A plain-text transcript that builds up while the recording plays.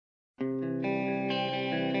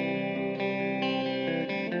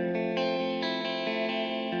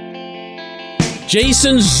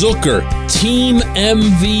Jason Zucker, team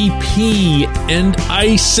MVP. And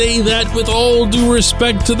I say that with all due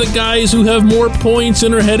respect to the guys who have more points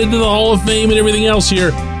and are headed to the Hall of Fame and everything else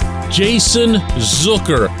here. Jason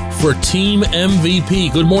Zucker for team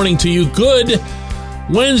MVP. Good morning to you. Good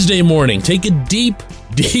Wednesday morning. Take a deep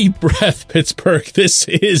breath, Pittsburgh. This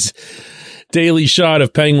is Daily Shot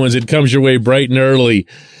of Penguins. It comes your way bright and early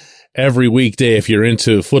every weekday if you're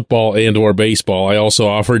into football and or baseball. I also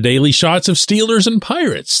offer daily shots of Steelers and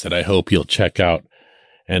Pirates that I hope you'll check out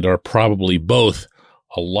and are probably both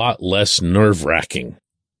a lot less nerve-wracking.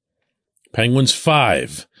 Penguins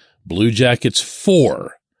 5, Blue Jackets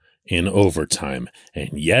 4 in overtime.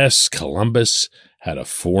 And yes, Columbus had a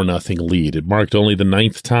 4-0 lead. It marked only the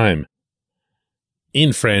 9th time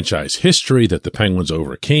in franchise history that the Penguins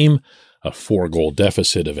overcame a 4-goal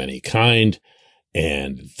deficit of any kind.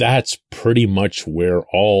 And that's pretty much where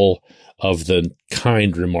all of the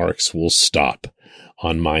kind remarks will stop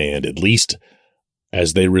on my end, at least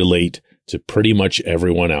as they relate to pretty much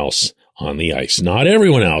everyone else on the ice. Not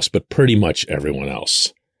everyone else, but pretty much everyone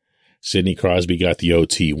else. Sidney Crosby got the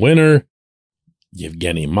OT winner.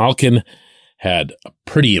 Evgeny Malkin had a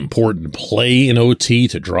pretty important play in OT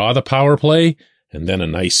to draw the power play, and then a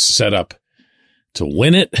nice setup to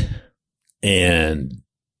win it. And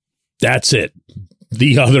that's it.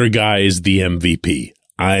 The other guy is the MVP.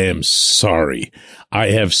 I am sorry. I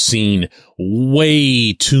have seen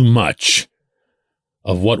way too much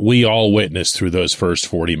of what we all witnessed through those first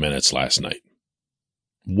 40 minutes last night.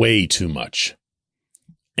 Way too much.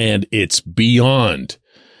 And it's beyond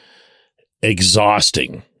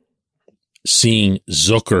exhausting seeing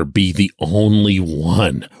Zucker be the only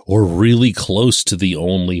one, or really close to the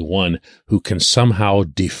only one, who can somehow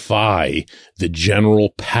defy the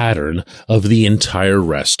general pattern of the entire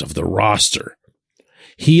rest of the roster.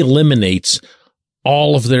 He eliminates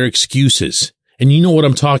all of their excuses. And you know what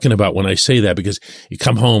I'm talking about when I say that, because you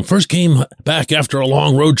come home, first game back after a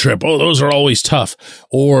long road trip. Oh, those are always tough.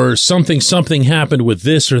 Or something happened with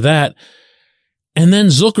this or that. And then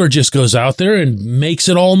Zucker just goes out there and makes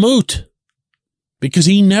it all moot, because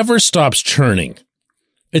he never stops churning.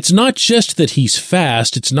 It's not just that he's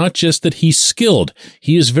fast. It's not just that he's skilled.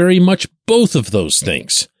 He is very much both of those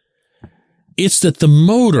things. It's that the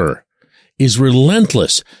motor is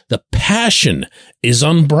relentless. The passion is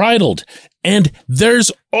unbridled. And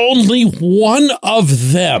there's only one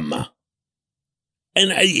of them.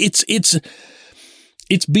 And it's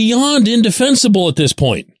beyond indefensible at this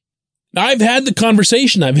point. I've had the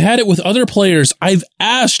conversation. I've had it with other players. I've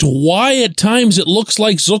asked why at times it looks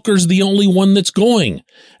like Zucker's the only one that's going.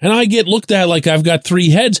 And I get looked at like I've got 3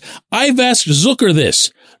 heads. I've asked Zucker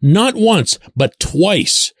this, not once, but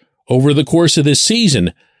twice over the course of this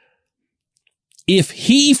season, if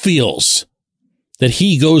he feels that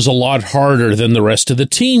he goes a lot harder than the rest of the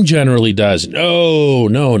team generally does. No,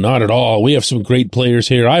 not at all. We have some great players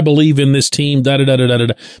here. I believe in this team,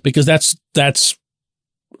 because that's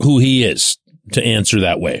who he is to answer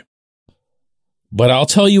that way. But I'll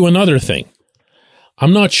tell you another thing.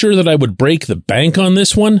 I'm not sure that I would break the bank on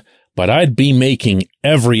this one, but I'd be making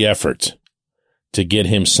every effort to get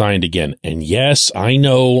him signed again. And yes, I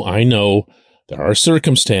know there are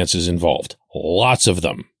circumstances involved. Lots of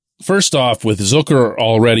them. First off, with Zucker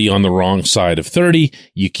already on the wrong side of 30,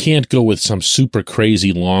 you can't go with some super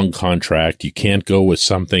crazy long contract. You can't go with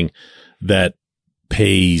something that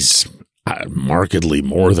pays markedly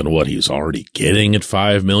more than what he's already getting at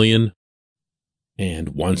 $5 million. And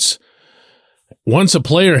once a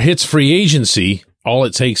player hits free agency, all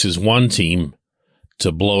it takes is one team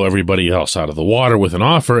to blow everybody else out of the water with an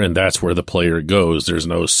offer, and that's where the player goes. There's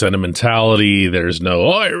no sentimentality. There's no,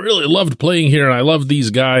 I really loved playing here and I love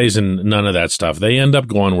these guys, and none of that stuff. They end up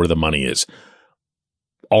going where the money is,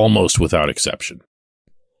 almost without exception.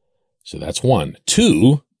 So that's one.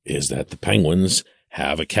 2 is that the Penguins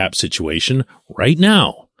have a cap situation right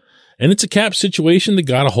now. And it's a cap situation that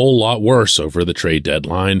got a whole lot worse over the trade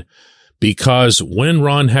deadline, because when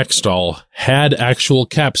Ron Hextall had actual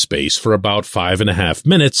cap space for about 5.5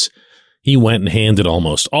 minutes, he went and handed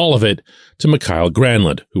almost all of it to Mikael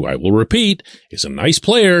Granlund, who I will repeat is a nice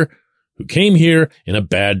player who came here in a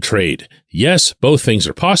bad trade. Yes, both things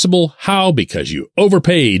are possible. How? Because you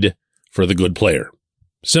overpaid for the good player.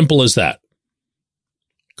 Simple as that.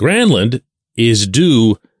 Granlund is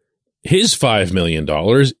due his $5 million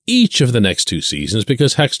each of the next 2 seasons,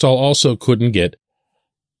 because Hextall also couldn't get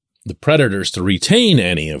the Predators to retain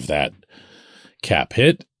any of that cap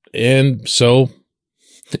hit. And so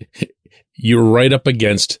you're right up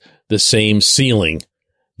against the same ceiling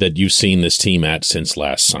that you've seen this team at since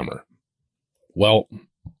last summer. Well,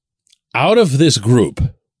 out of this group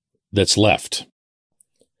that's left,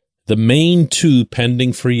 The main two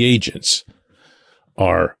pending free agents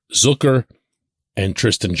are Zucker and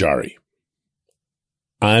Tristan Jarry.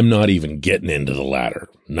 I'm not even getting into the latter.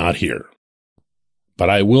 Not here. But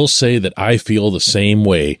I will say that I feel the same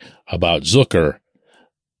way about Zucker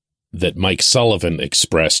that Mike Sullivan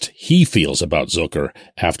expressed he feels about Zucker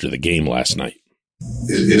after the game last night.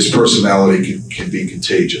 His personality can be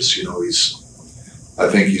contagious. You know, I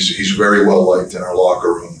think he's very well liked in our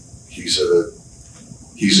locker room. He's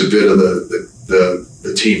a bit of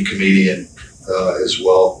the team comedian as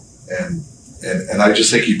well, and I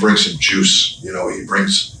just think he brings some juice. You know, he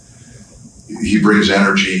brings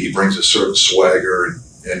energy. He brings a certain swagger,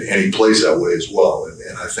 and he plays that way as well.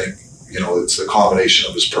 And I think, you know, it's the combination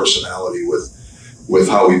of his personality with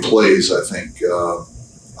how he plays. I think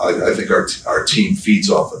our team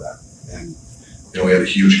feeds off of that. And, you know, he had a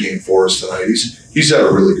huge game for us tonight. He's had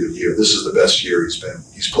a really good year. This is the best year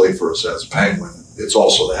he's played for us as a Penguin. It's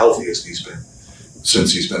also the healthiest he's been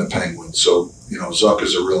since he's been a Penguin. So, you know, Zuck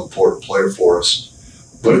is a real important player for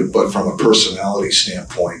us. But from a personality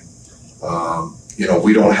standpoint, you know,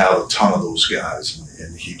 we don't have a ton of those guys,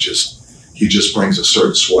 and he just brings a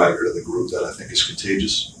certain swagger to the group that I think is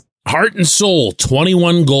contagious. Heart and soul,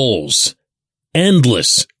 21 goals,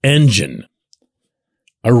 endless engine,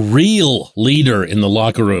 a real leader in the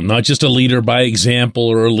locker room, not just a leader by example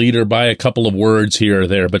or a leader by a couple of words here or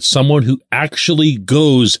there, but someone who actually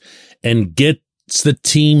goes and gets the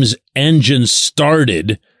team's engine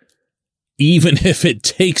started, even if it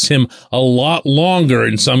takes him a lot longer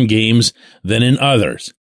in some games than in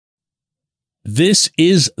others. This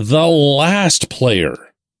is the last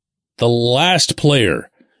player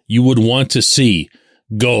you would want to see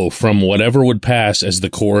go from whatever would pass as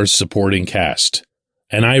the core's supporting cast.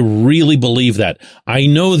 And I really believe that. I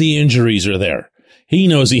know the injuries are there. He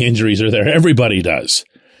knows the injuries are there. Everybody does.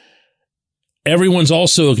 Everyone's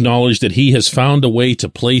also acknowledged that he has found a way to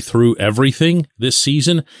play through everything this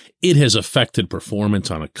season. It has affected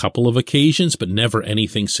performance on a couple of occasions, but never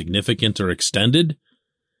anything significant or extended.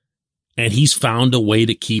 And he's found a way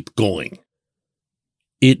to keep going.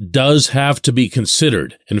 It does have to be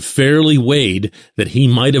considered and fairly weighed that he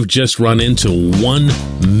might have just run into one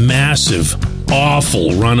massive,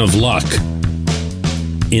 awful run of luck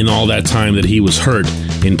in all that time that he was hurt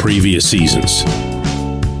in previous seasons.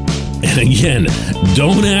 And again,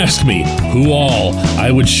 don't ask me who all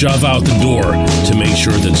I would shove out the door to make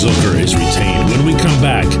sure that Zucker is retained. When we come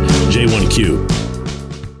back, J1Q.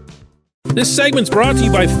 This segment's brought to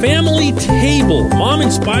you by Family Table.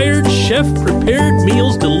 Mom-inspired, chef-prepared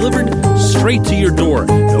meals delivered straight to your door.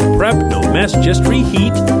 No prep, no mess, just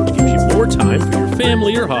reheat. It gives you more time for your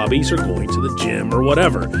family or hobbies or going to the gym or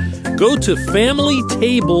whatever. Go to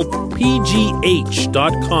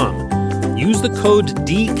FamilyTablePGH.com. Use the code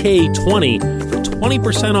DK20 for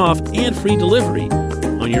 20% off and free delivery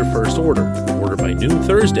on your first order. Order by noon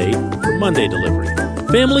Thursday for Monday delivery.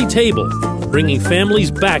 Family Table, bringing families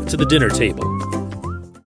back to the dinner table.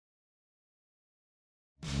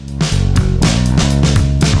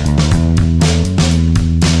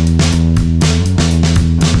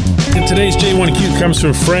 And today's J1Q comes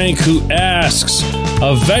from Frank, who asks,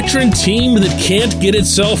 a veteran team that can't get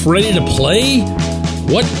itself ready to play?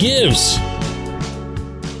 What gives?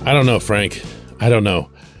 I don't know, Frank. I don't know.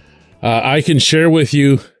 I can share with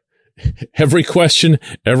you every question,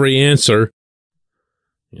 every answer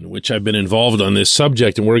in which I've been involved on this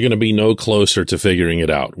subject, and we're going to be no closer to figuring it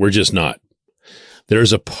out. We're just not.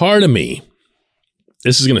 There's a part of me,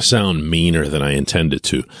 this is going to sound meaner than I intended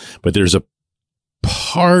to, but there's a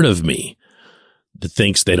part of me that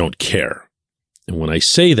thinks they don't care. And when I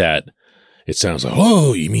say that, it sounds like,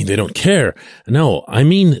 oh, you mean they don't care? No, I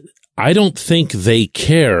mean, I don't think they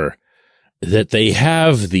care that they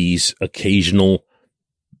have these occasional,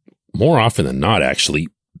 more often than not, actually,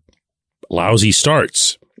 lousy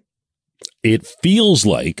starts. It feels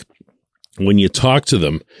like when you talk to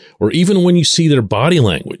them, or even when you see their body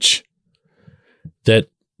language, that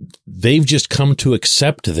they've just come to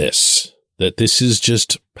accept this, that this is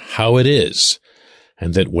just how it is,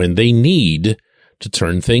 and that when they need to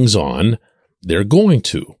turn things on, they're going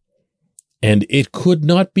to. And it could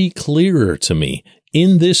not be clearer to me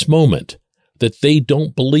in this moment that they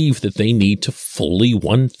don't believe that they need to fully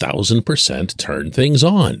 1000% turn things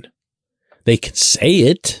on. They can say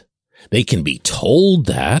it. They can be told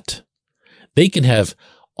that. They can have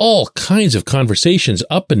all kinds of conversations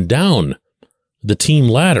up and down the team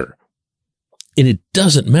ladder. And it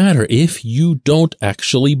doesn't matter if you don't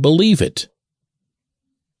actually believe it.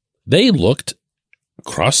 They looked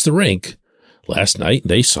across the rink last night.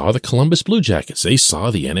 They saw the Columbus Blue Jackets. They saw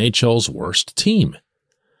the NHL's worst team.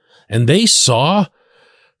 And they saw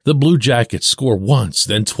The Blue Jackets score once,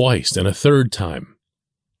 then twice, then a third time.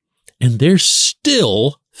 And they're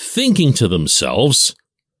still thinking to themselves,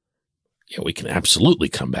 yeah, we can absolutely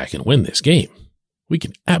come back and win this game. We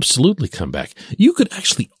can absolutely come back. You could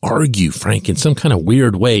actually argue, Frank, in some kind of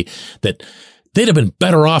weird way that they'd have been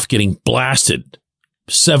better off getting blasted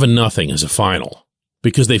 7-0 as a final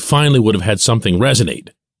because they finally would have had something resonate.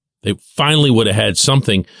 They finally would have had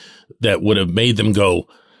something that would have made them go,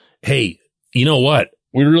 hey, you know what?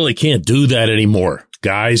 We really can't do that anymore,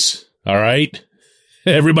 guys. All right?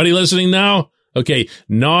 Everybody listening now? Okay,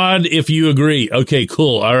 nod if you agree. Okay,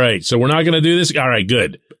 cool. All right, so we're not going to do this? All right,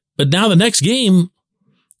 good. But now the next game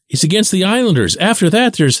is against the Islanders. After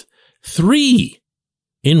that, there's 3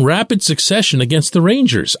 in rapid succession against the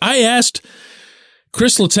Rangers. I asked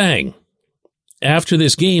Chris Letang after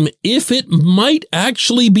this game if it might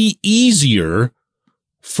actually be easier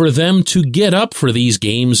for them to get up for these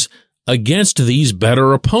games against these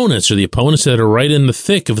better opponents, or the opponents that are right in the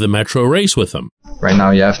thick of the Metro race with them. Right now,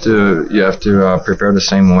 you have to prepare the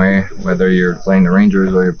same way, whether you're playing the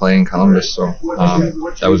Rangers or you're playing Columbus. So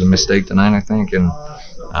that was a mistake tonight, I think. And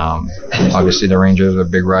obviously, the Rangers are a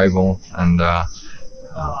big rival, and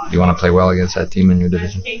you want to play well against that team in your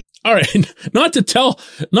division. All right, not to tell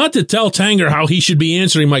Tanger how he should be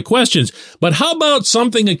answering my questions, but how about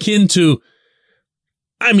something akin to,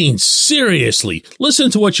 I mean, seriously,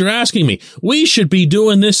 listen to what you're asking me. We should be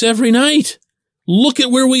doing this every night. Look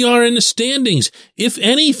at where we are in the standings. If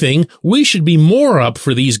anything, we should be more up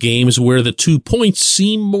for these games where the 2 points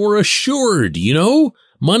seem more assured, you know?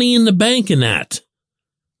 Money in the bank and that.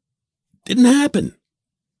 Didn't happen.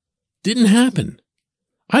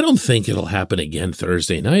 I don't think it'll happen again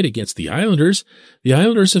Thursday night against the Islanders. The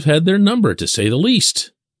Islanders have had their number, to say the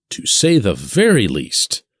least. To say the very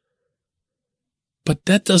least. But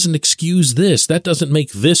that doesn't excuse this. That doesn't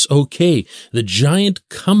make this okay. The giant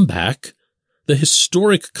comeback, the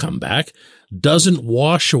historic comeback, doesn't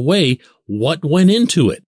wash away what went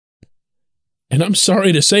into it. And I'm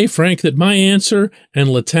sorry to say, Frank, that my answer and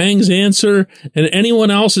Letang's answer and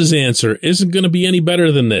anyone else's answer isn't going to be any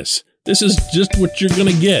better than this. This is just what you're going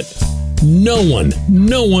to get. No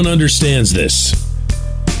one understands this.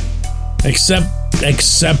 Except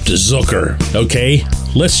Zucker, okay?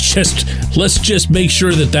 Let's just make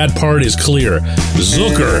sure that part is clear.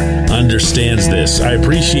 Zucker understands this. I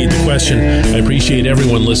appreciate the question. I appreciate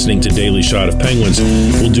everyone listening to Daily Shot of Penguins.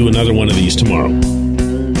 We'll do another one of these tomorrow.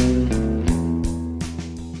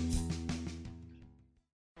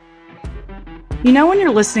 You know when you're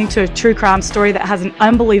listening to a true crime story that has an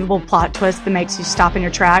unbelievable plot twist that makes you stop in your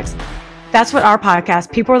tracks? That's what our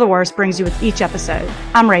podcast, People Are the Worst, brings you with each episode.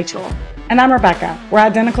 I'm Rachel. And I'm Rebecca. We're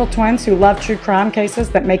identical twins who love true crime cases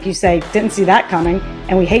that make you say, didn't see that coming,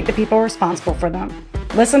 and we hate the people responsible for them.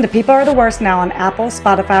 Listen to People Are the Worst now on Apple,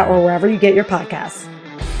 Spotify, or wherever you get your podcasts.